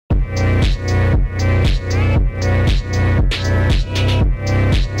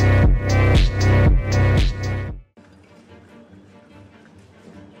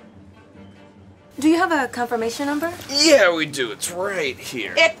a confirmation number? Yeah, we do. It's right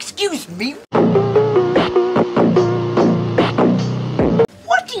here. Excuse me?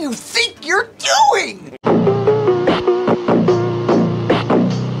 What do you think you're doing?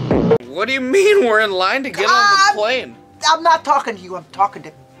 What do you mean we're in line to get on the plane? I'm not talking to you, I'm talking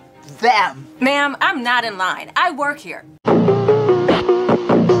to them. Ma'am, I'm not in line. I work here.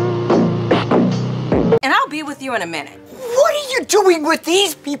 And I'll be with you in a minute. What are you doing with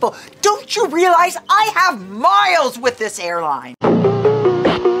these people? Don't you realize I have miles with this airline?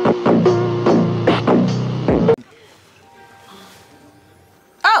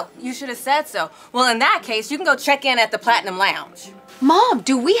 Oh, you should have said so. Well, in that case, you can go check in at the Platinum Lounge. Mom,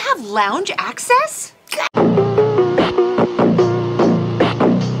 do we have lounge access?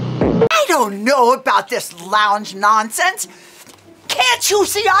 I don't know about this lounge nonsense. Can't you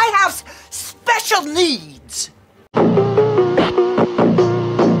see I have special needs?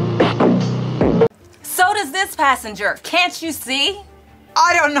 So does this passenger. Can't you see?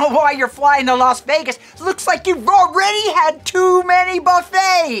 I don't know why you're flying to Las Vegas. Looks like you've already had too many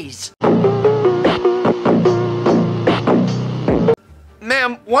buffets.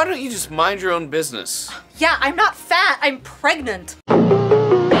 Ma'am, why don't you just mind your own business? Yeah, I'm not fat, I'm pregnant.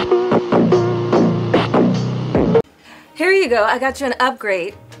 Here you go. I got you an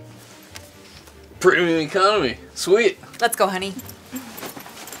upgrade. Premium economy. Sweet. Let's go, honey.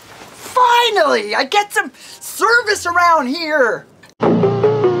 Finally, I get some service around here.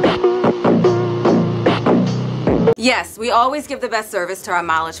 Yes, we always give the best service to our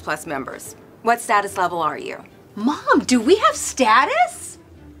Mileage Plus members. What status level are you? Mom, do we have status?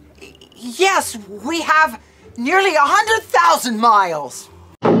 Yes, we have nearly 100,000 miles.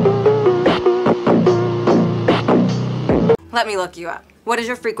 Let me look you up. What is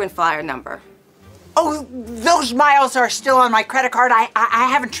your frequent flyer number? Oh, those miles are still on my credit card. I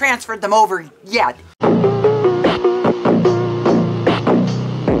haven't transferred them over yet.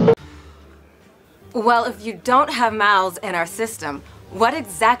 Well, if you don't have miles in our system, what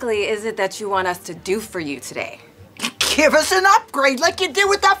exactly is it that you want us to do for you today? Give us an upgrade like you did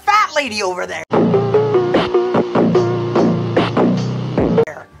with that fat lady over there.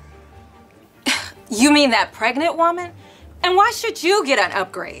 You mean that pregnant woman? And why should you get an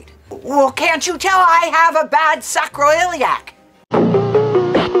upgrade? Well, can't you tell I have a bad sacroiliac?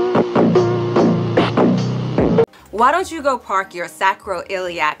 Why don't you go park your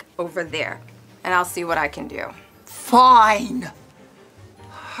sacroiliac over there, and I'll see what I can do. Fine.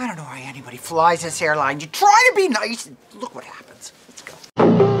 I don't know why anybody flies this airline. You try to be nice, and look what happens. Let's go.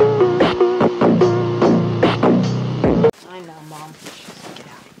 I know, Mom. Get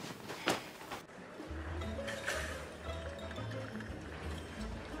out.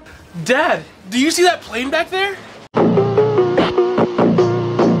 Dad, do you see that plane back there?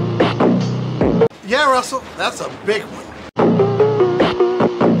 Yeah, Russell, that's a big one.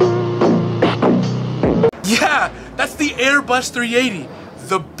 Yeah, that's the Airbus 380,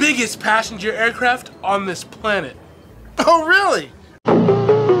 the biggest passenger aircraft on this planet. Oh, really?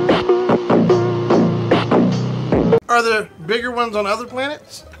 Are there bigger ones on other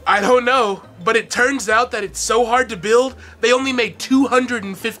planets? I don't know, but it turns out that it's so hard to build, they only made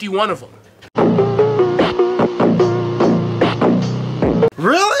 251 of them.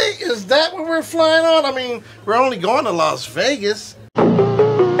 Really? Is that what we're flying on? I mean, we're only going to Las Vegas.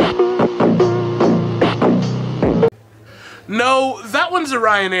 No, that one's a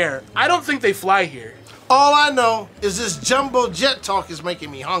Ryanair. I don't think they fly here. All I know is this jumbo jet talk is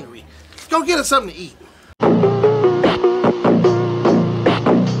making me hungry. Go get us something to eat.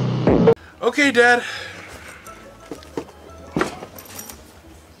 Okay, Dad.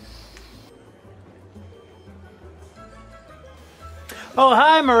 Oh,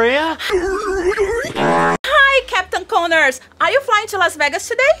 hi, Maria. Hi, Captain Connors. Are you flying to Las Vegas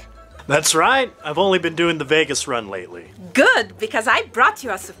today? That's right. I've only been doing the Vegas run lately. Good, because I brought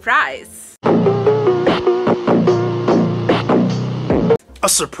you a surprise. A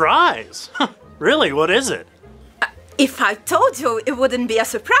surprise? Really? What is it? If I told you, it wouldn't be a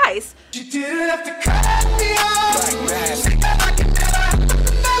surprise.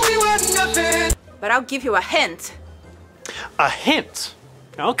 But I'll give you a hint. A hint?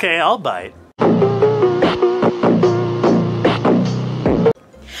 Okay, I'll bite.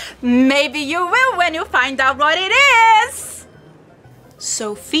 Maybe you will when you find out what it is.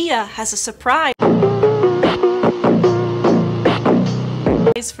 Sophia has a surprise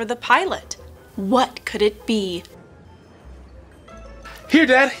for the pilot. What could it be? Here,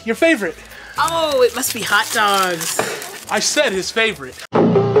 Dad, your favorite. Oh, it must be hot dogs. I said his favorite.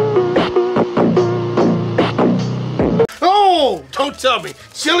 Oh, don't tell me.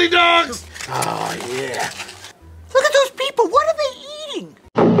 Chili dogs? Oh, yeah. Look at those people. What are they eating?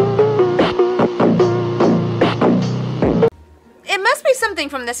 It must be something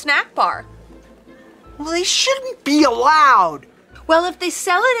from the snack bar. Well, they shouldn't be allowed. Well, if they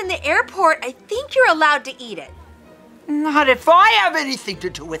sell it in the airport, I think you're allowed to eat it. Not if I have anything to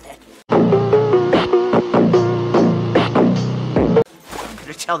do with it. I'm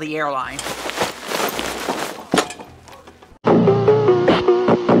gonna tell the airline.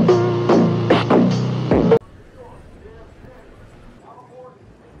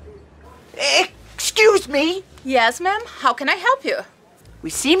 Excuse me. Yes, ma'am. How can I help you? We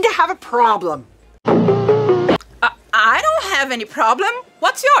seem to have a problem. I don't have any problem.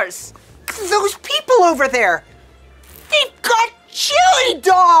 What's yours? Those people over there. They've got chili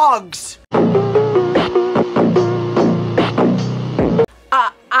dogs.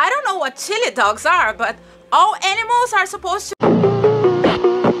 I don't know what chili dogs are, but all animals are supposed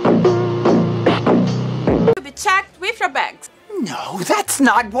to be checked with your bags. No, that's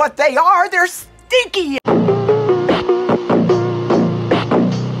not what they are. They're stinky.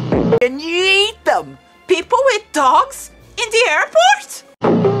 And you eat them. People with dogs in the airport?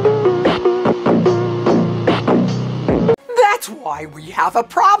 That's why we have a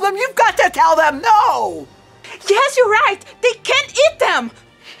problem. You've got to tell them no. Yes, you're right. They can't eat them.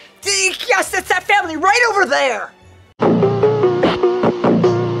 Yes, it's that family right over there.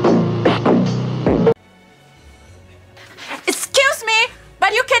 Excuse me,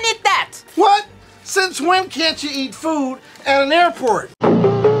 but you can eat that. What? Since when can't you eat food at an airport?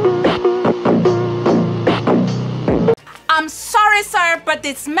 I'm sorry, sir, but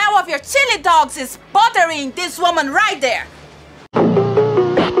the smell of your chili dogs is bothering this woman right there.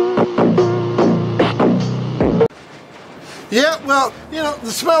 Yeah, well, you know,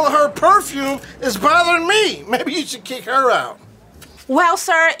 the smell of her perfume is bothering me. Maybe you should kick her out. Well,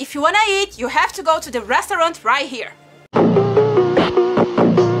 sir, if you want to eat, you have to go to the restaurant right here.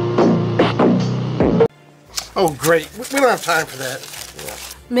 Oh, great. We don't have time for that.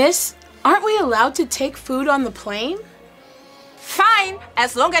 Miss, aren't we allowed to take food on the plane? Fine,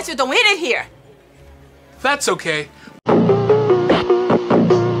 as long as you don't eat it here. That's okay.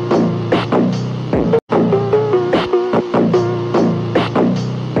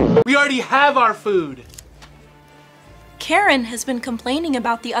 We already have our food. Karen has been complaining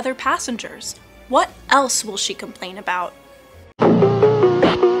about the other passengers. What else will she complain about?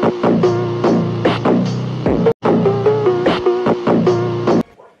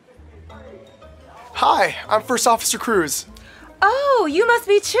 Hi, I'm First Officer Cruz. Oh, you must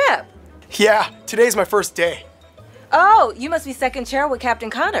be Chip. Yeah, today's my first day. Oh, you must be second chair with Captain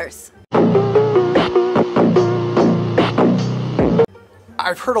Connors.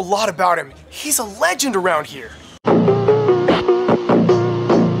 I've heard a lot about him. He's a legend around here.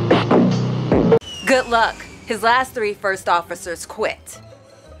 Good luck. His last 3 first officers quit.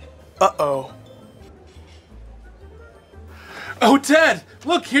 Uh-oh. Oh, Ted,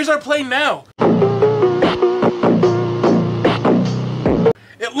 look, here's our plane now.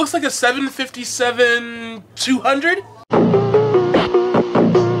 It looks like a 757-200.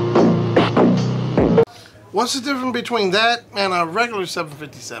 What's the difference between that and a regular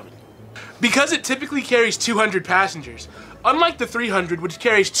 757? Because it typically carries 200 passengers, unlike the 300, which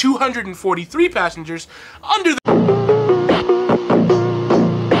carries 243 passengers under the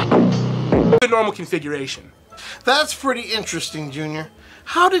normal configuration. That's pretty interesting, Junior.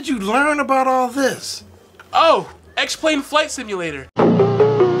 How did you learn about all this? Oh, X-Plane Flight Simulator.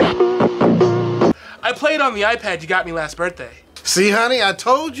 I played on the iPad you got me last birthday. See, honey, I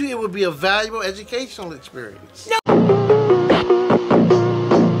told you it would be a valuable educational experience. No.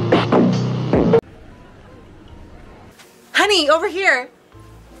 Honey, over here.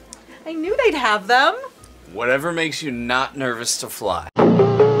 I knew they'd have them. Whatever makes you not nervous to fly.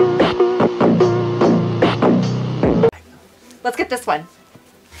 Let's get this one.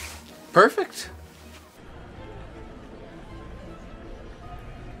 Perfect.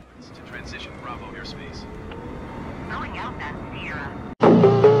 To transition Bravo airspace. Going out that Sierra.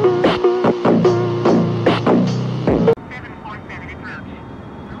 747 approach.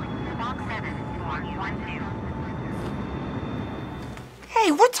 Box 7, Mark 12.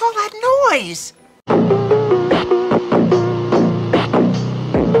 Hey, what's all that noise?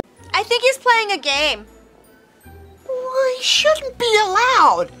 I think he's playing a game. We shouldn't be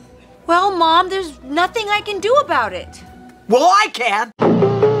allowed. Well, Mom, there's nothing I can do about it. Well, I can.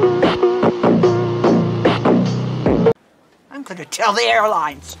 I'm gonna tell the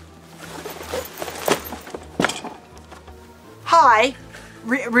airlines. Hi,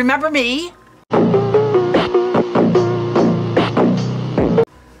 remember me?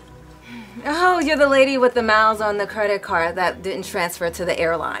 You're the lady with the miles on the credit card that didn't transfer to the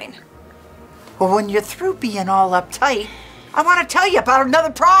airline. Well, when you're through being all uptight, I want to tell you about another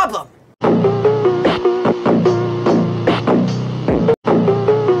problem.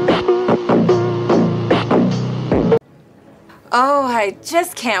 Oh, I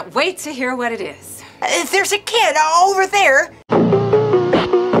just can't wait to hear what it is. There's a kid over there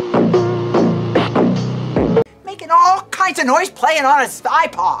making all kinds of noise playing on his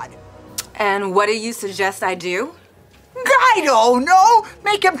iPod. And what do you suggest I do? I don't know.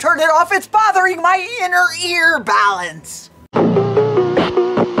 Make him turn it off. It's bothering my inner ear balance.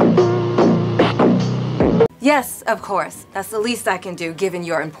 Yes, of course. That's the least I can do, given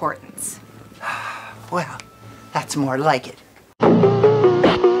your importance. Well, that's more like it.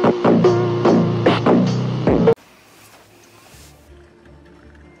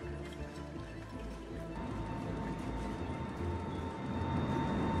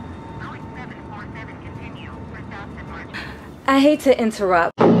 I hate to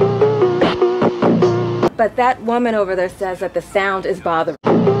interrupt, but that woman over there says that the sound is bothering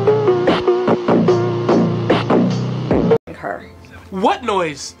her. What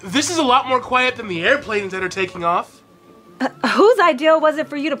noise? This is a lot more quiet than the airplanes that are taking off. Whose idea was it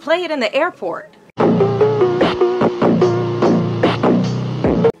for you to play it in the airport?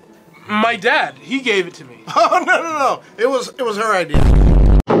 My dad, he gave it to me. Oh, no. It was her idea.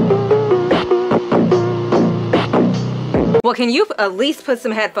 Well, can you at least put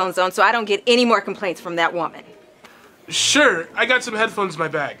some headphones on so I don't get any more complaints from that woman? Sure, I got some headphones in my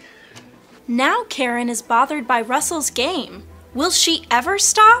bag. Now Karen is bothered by Russell's game. Will she ever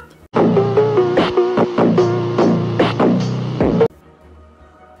stop?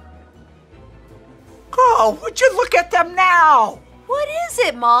 Oh, would you look at them now? What is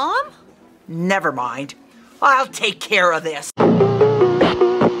it, Mom? Never mind. I'll take care of this.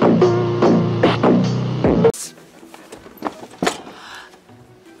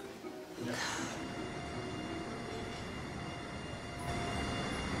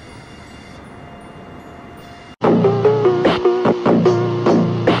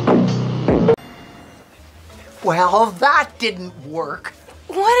 Well, that didn't work.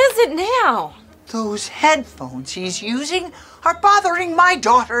 What is it now? Those headphones he's using are bothering my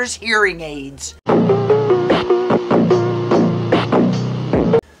daughter's hearing aids.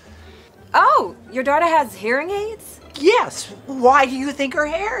 Oh, your daughter has hearing aids? Yes. Why do you think her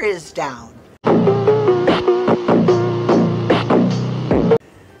hair is down?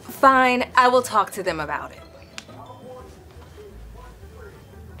 Fine, I will talk to them about it.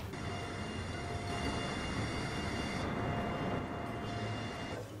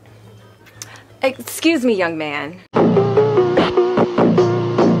 Excuse me, young man.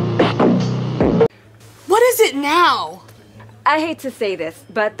 What is it now? I hate to say this,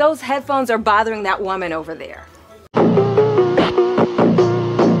 but those headphones are bothering that woman over there.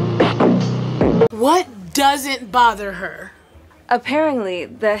 What doesn't bother her? Apparently,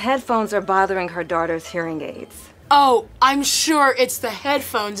 the headphones are bothering her daughter's hearing aids. Oh, I'm sure it's the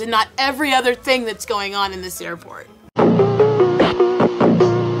headphones and not every other thing that's going on in this airport.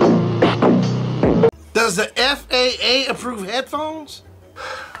 Does the FAA approve headphones?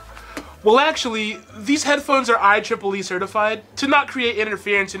 Well, actually, these headphones are IEEE certified to not create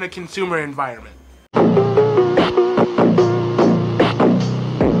interference in a consumer environment.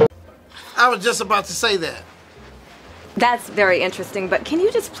 I was just about to say that. That's very interesting, but can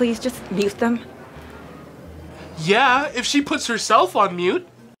you just please just mute them? Yeah, if she puts herself on mute.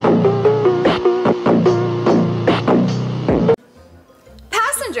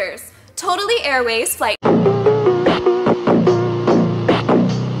 Passengers, Totally Airways Flight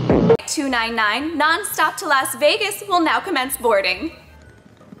 299, non-stop to Las Vegas, will now commence boarding.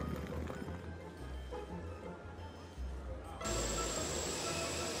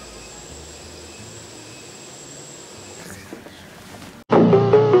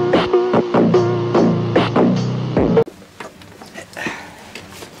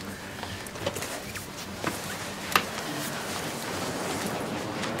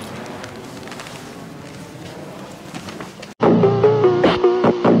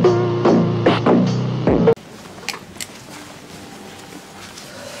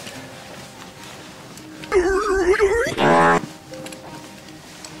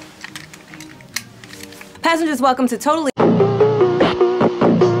 Passengers, welcome to Totally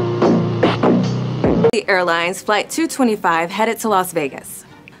Airlines Flight 225 headed to Las Vegas.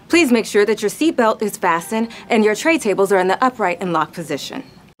 Please make sure that your seatbelt is fastened and your tray tables are in the upright and locked position.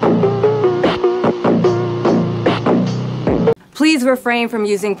 Please refrain from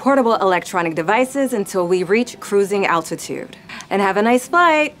using portable electronic devices until we reach cruising altitude. And have a nice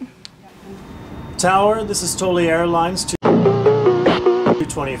flight. Tower, this is Toli Airlines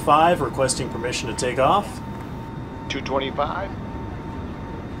 225, requesting permission to take off. 225.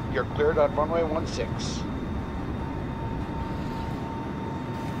 You're cleared on runway 16.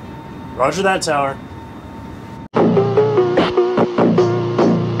 Roger that, Tower.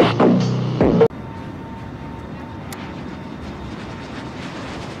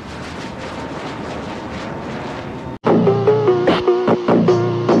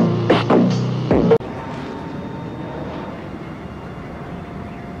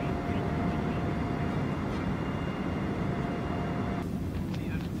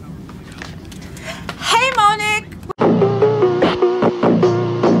 Hey, Monique!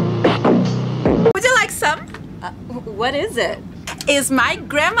 Would you like some? What is it? It's my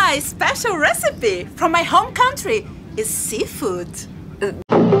grandma's special recipe from my home country. It's seafood.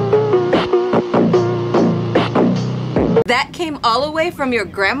 That came all the way from your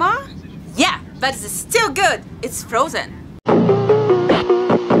grandma? Yeah, but it's still good. It's frozen.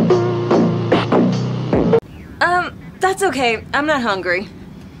 That's okay. I'm not hungry.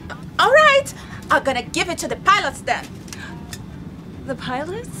 All right, I'm gonna give it to the pilots then. The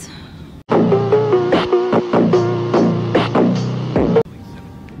pilots?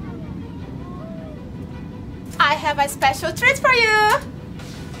 I have a special treat for you.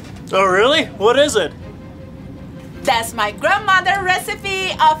 Oh, really? What is it? That's my grandmother's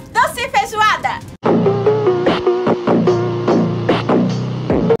recipe of doce feijoada.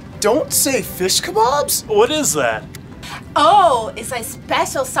 Don't say fish kebabs? What is that? Oh, it's a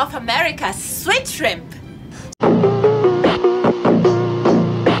special South America sweet shrimp.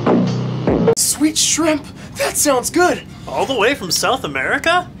 Sweet shrimp? That sounds good. All the way from South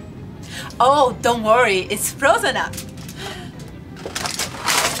America? Oh, don't worry, it's frozen up.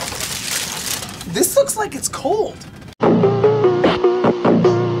 This looks like it's cold.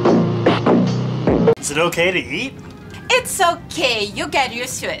 Is it okay to eat? It's okay, you get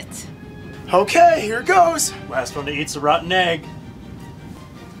used to it. Okay, here goes. Last one to eat's a rotten egg.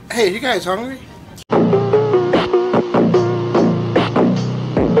 Hey, you guys hungry?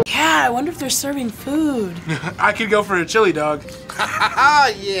 Yeah, I wonder if they're serving food. I could go for a chili dog.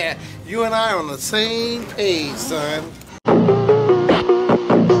 Yeah, you and I are on the same page, son.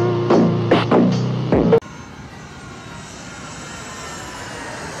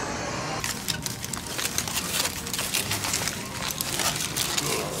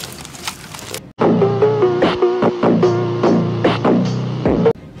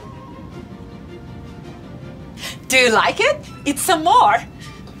 Do you like it? Eat some more.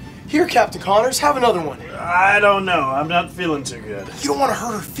 Here, Captain Connors, have another one. I don't know. I'm not feeling too good. You don't want to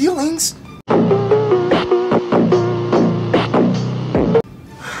hurt her feelings.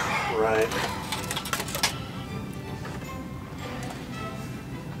 Right.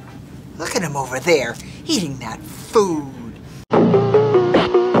 Look at him over there, eating that food.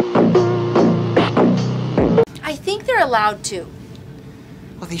 I think they're allowed to.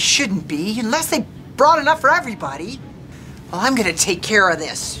 Well, they shouldn't be, unless they brought enough for everybody. Well, I'm gonna take care of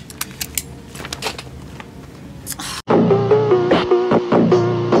this.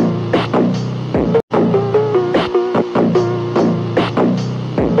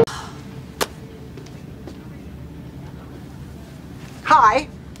 Hi,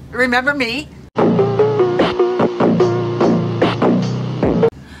 remember me?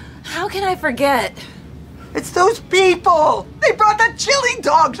 How can I forget? It's those people! They brought the chili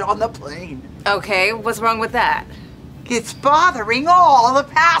dogs on the plane. Okay, what's wrong with that? It's bothering all the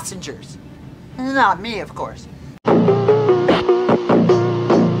passengers. Not me, of course.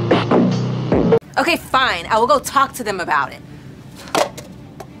 Okay, fine. I will go talk to them about it.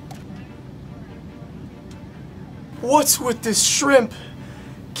 What's with this shrimp?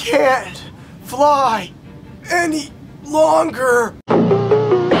 Can't fly any longer.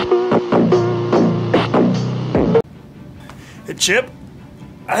 Hey, Chip,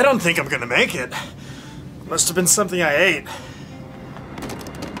 I don't think I'm gonna make it. Must have been something I ate.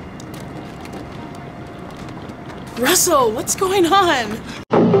 Russell, what's going on?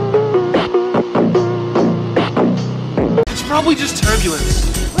 It's probably just turbulence.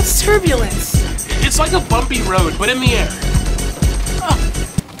 What's turbulence? It's like a bumpy road, but in the air.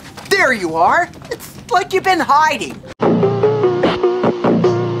 There you are. It's like you've been hiding.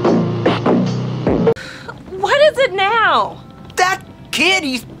 What is it now? That kid,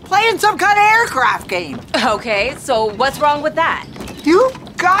 he's playing some kind of aircraft game. Okay, so what's wrong with that?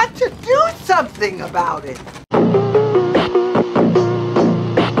 You've got to do something about it.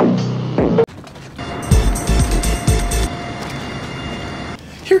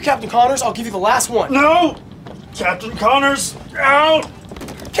 Here, Captain Connors, I'll give you the last one. No! Captain Connors, out!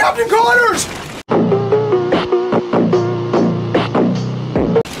 Captain Connors!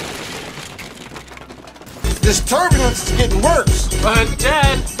 This turbulence is getting worse.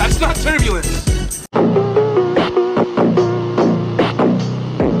 Dad, that's not turbulence.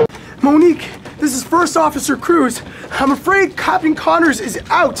 Monique, this is First Officer Cruz. I'm afraid Captain Connors is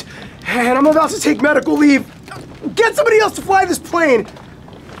out, and I'm about to take medical leave. Get somebody else to fly this plane.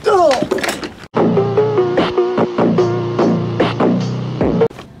 Ugh.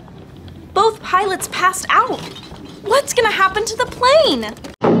 Both pilots passed out. What's gonna happen to the plane?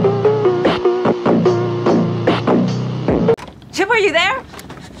 Chip, are you there?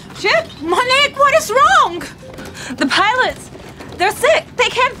 Chip? Monique, what is wrong? The pilots, they're sick. They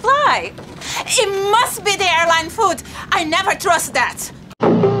can't fly. It must be the airline food. I never trust that.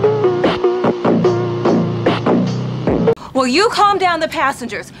 Well, you calm down the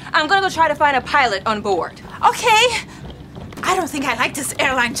passengers. I'm gonna go try to find a pilot on board. Okay. I don't think I like this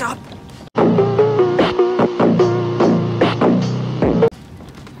airline job.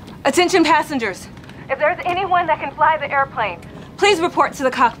 Attention passengers. If there's anyone that can fly the airplane, please report to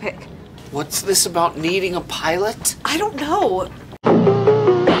the cockpit. What's this about needing a pilot? I don't know.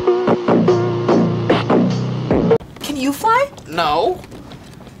 Can you fly? No.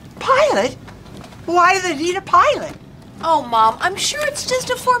 Pilot? Why do they need a pilot? Oh, Mom, I'm sure it's just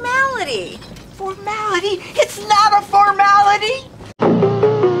a formality. Formality? It's not a formality!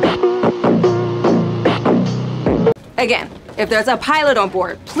 Again, if there's a pilot on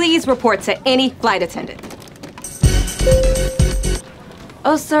board, please report to any flight attendant.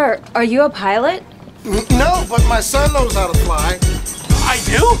 Oh, sir, are you a pilot? No, but my son knows how to fly. I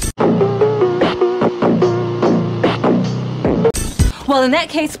do? Well, in that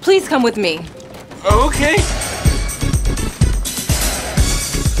case, please come with me. Okay.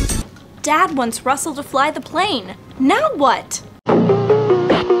 Dad wants Russell to fly the plane. Now what?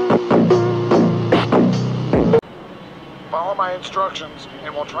 Follow my instructions,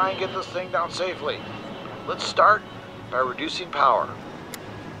 and we'll try and get this thing down safely. Let's start by reducing power.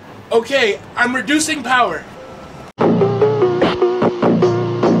 Okay, I'm reducing power.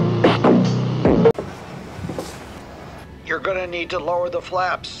 You're gonna need to lower the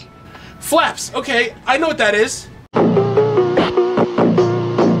flaps. Flaps, okay, I know what that is.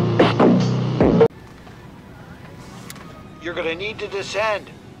 You're gonna need to descend.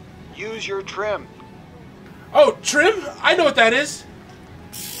 Use your trim. Oh, trim? I know what that is.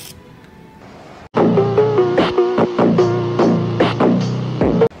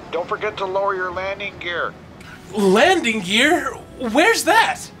 Don't forget to lower your landing gear. Landing gear? Where's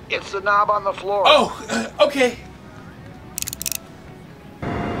that? It's the knob on the floor. Oh, okay.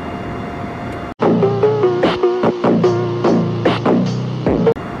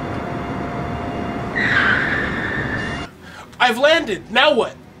 I've landed. Now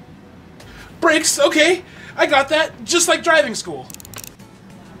what? Brakes, okay. I got that. Just like driving school.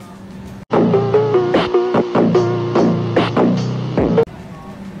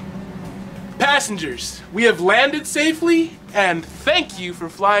 Passengers, we have landed safely, and thank you for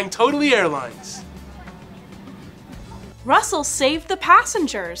flying Totally Airlines. Russell saved the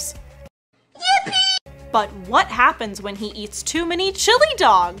passengers. Yippee! But what happens when he eats too many chili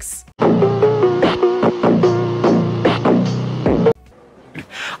dogs?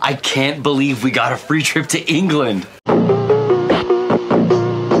 I can't believe we got a free trip to England.